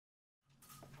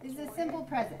is the simple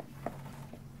present.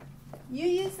 You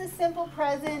use the simple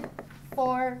present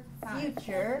for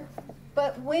future,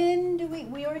 but when do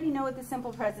we already know what the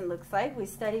simple present looks like. We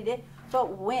studied it,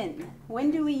 but when?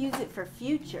 When do we use it for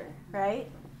future, right?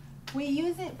 We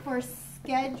use it for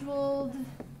scheduled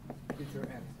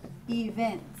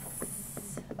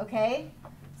events, okay?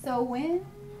 So when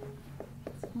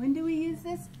do we use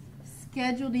this?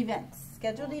 Scheduled events.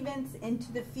 Scheduled events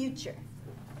into the future.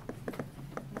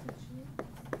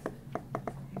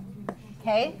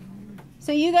 Okay?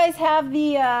 So you guys have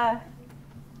the,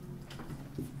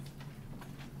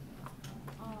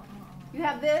 you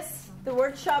have this, the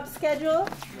workshop schedule,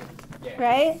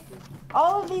 right?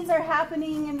 All of these are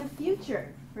happening in the future,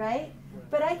 right?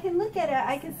 But I can look at it,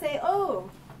 I can say, oh,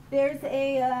 there's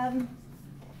a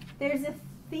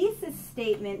thesis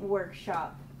statement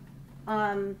workshop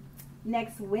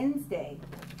next Wednesday.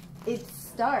 It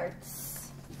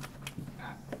starts.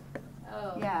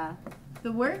 Oh. Yeah.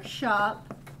 The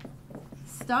workshop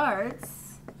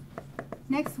starts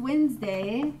next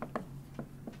Wednesday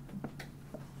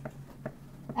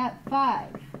at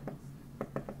 5.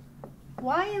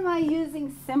 Why am I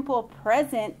using simple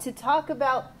present to talk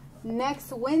about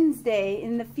next Wednesday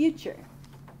in the future?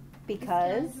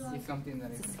 Because it's something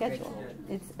that it's scheduled.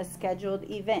 It's a scheduled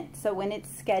event. So when it's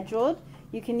scheduled,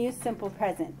 you can use simple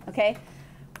present, okay?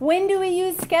 When do we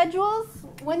use schedules?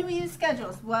 When do we use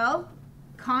schedules? Well,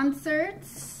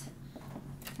 concerts,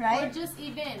 right? Or just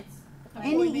events.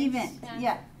 Any event,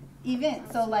 yeah.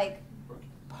 Event. So like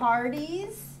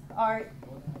parties are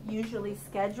usually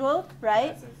scheduled,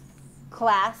 right?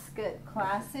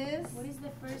 Classes. What is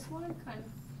the first one?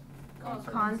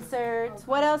 Concerts.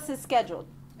 What else is scheduled?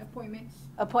 Appointments.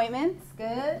 Appointments.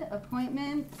 Good.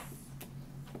 Appointments.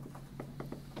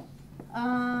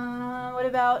 What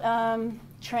about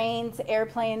trains,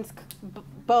 airplanes,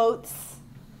 boats,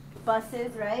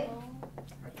 buses, right?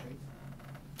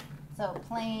 So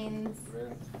planes,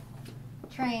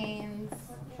 trains.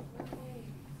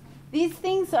 These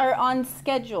things are on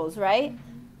schedules, right?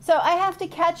 So I have to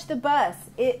catch the bus.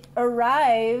 It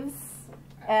arrives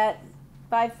at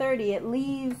 5:30. It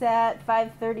leaves at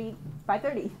 5:30.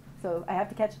 So I have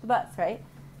to catch the bus, right?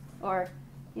 Or,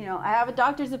 you know, I have a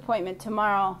doctor's appointment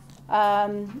tomorrow.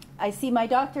 I see my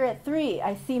doctor at 3.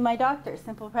 I see my doctor,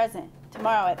 simple present,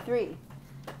 tomorrow at 3.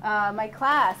 My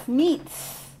class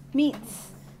meets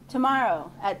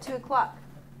tomorrow at 2 o'clock,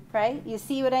 right? You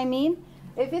see what I mean?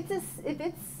 If it's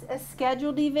a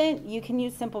scheduled event, you can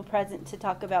use simple present to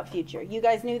talk about future. You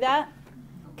guys knew that?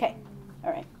 Okay.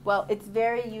 All right. Well, it's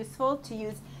very useful to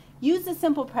use the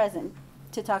simple present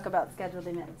to talk about scheduled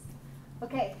events.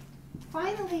 Okay.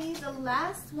 Finally, the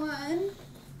last one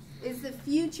is the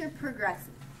future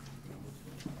progressive.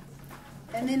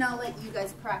 And then I'll let you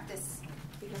guys practice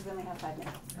because we only have 5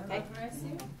 minutes. Okay?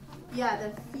 Progressive? Yeah,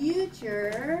 the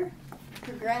future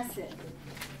progressive.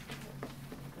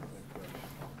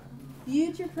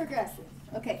 Future progressive.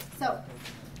 Okay, so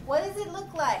what does it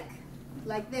look like?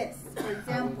 Like this, for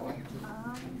example.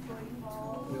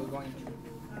 We're going to.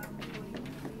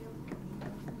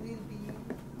 Will be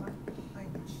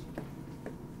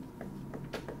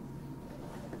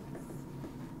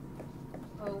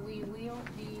Oh, we will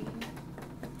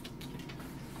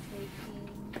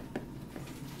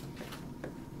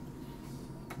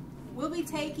be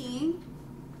taking.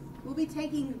 We'll be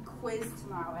taking a quiz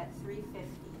tomorrow at 3:50.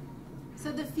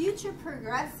 So the future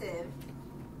progressive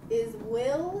is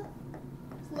will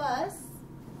plus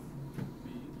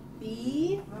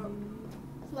be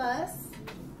plus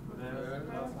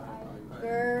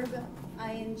verb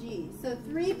ing. So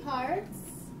 3 parts,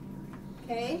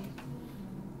 okay?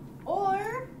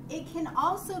 Or it can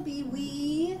also be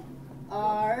we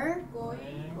are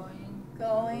going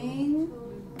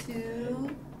to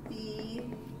be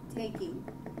taking.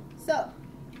 So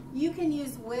you can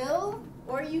use will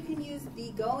or you can use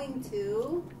be going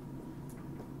to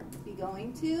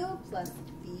plus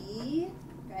be,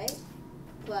 right?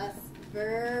 Plus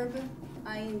verb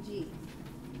ing.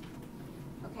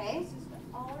 Okay?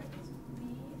 Or is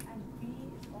be and be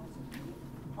is also be,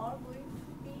 or going to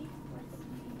be plus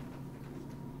be.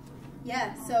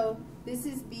 Yeah, so this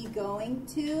is be going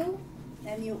to,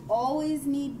 and you always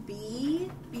need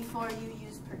be before you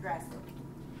use progressive.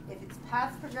 If it's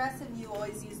past progressive, you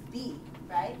always use be,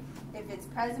 right? If it's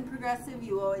present progressive,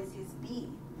 you always use be.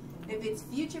 If it's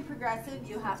future progressive,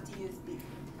 you have to use be.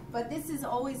 But this is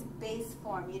always base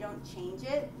form. You don't change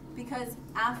it because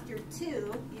after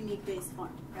to, you need base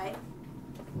form, right?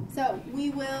 So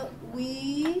we will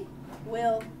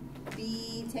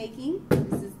be taking.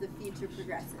 This is the future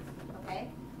progressive, okay?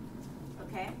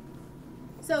 Okay?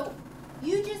 So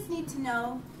you just need to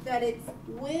know that it's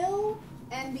will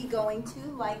and be going to,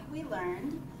 like we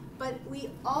learned, but we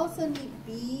also need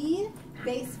be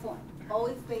base form.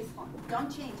 Always base form. Don't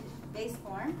change it. Base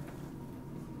form.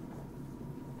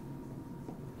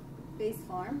 Base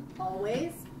form,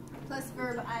 always, plus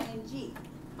verb ing.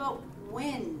 But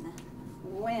when?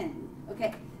 When?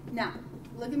 Okay, now,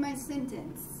 look at my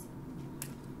sentence.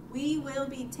 We will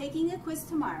be taking a quiz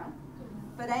tomorrow,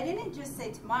 but I didn't just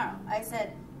say tomorrow. I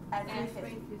said at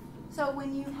 3:50. So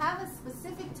when you have a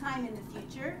specific time in the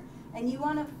future, and you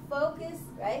want to focus,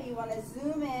 right? You want to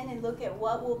zoom in and look at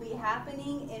what will be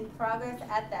happening in progress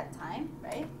at that time,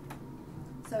 right?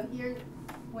 So here's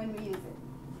when we use it.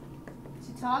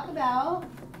 To talk about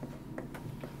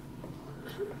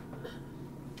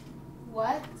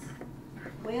what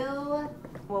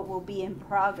will be in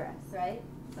progress, right?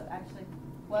 So actually,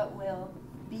 what will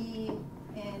be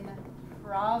in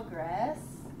progress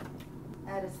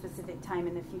at a specific time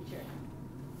in the future.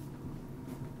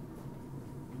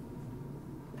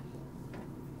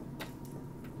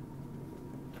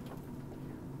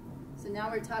 So now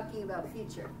we're talking about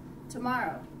future.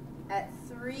 Tomorrow at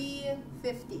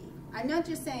 3:50. I'm not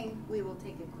just saying we will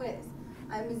take a quiz.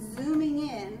 I'm zooming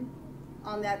in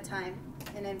on that time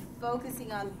and I'm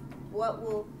focusing on what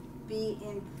will be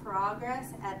in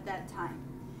progress at that time.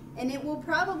 And it will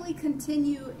probably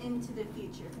continue into the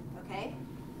future, okay?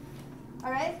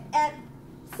 All right, at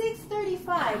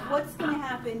 6:35, what's going to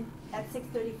happen at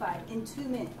 6:35 in 2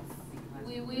 minutes?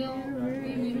 We will. We'll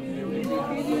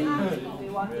be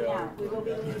walking out. We will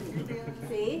be leaving.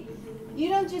 See? You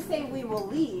don't just say we will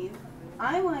leave.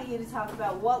 I want you to talk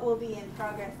about what will be in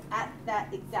progress at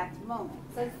that exact moment.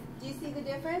 So do you see the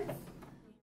difference?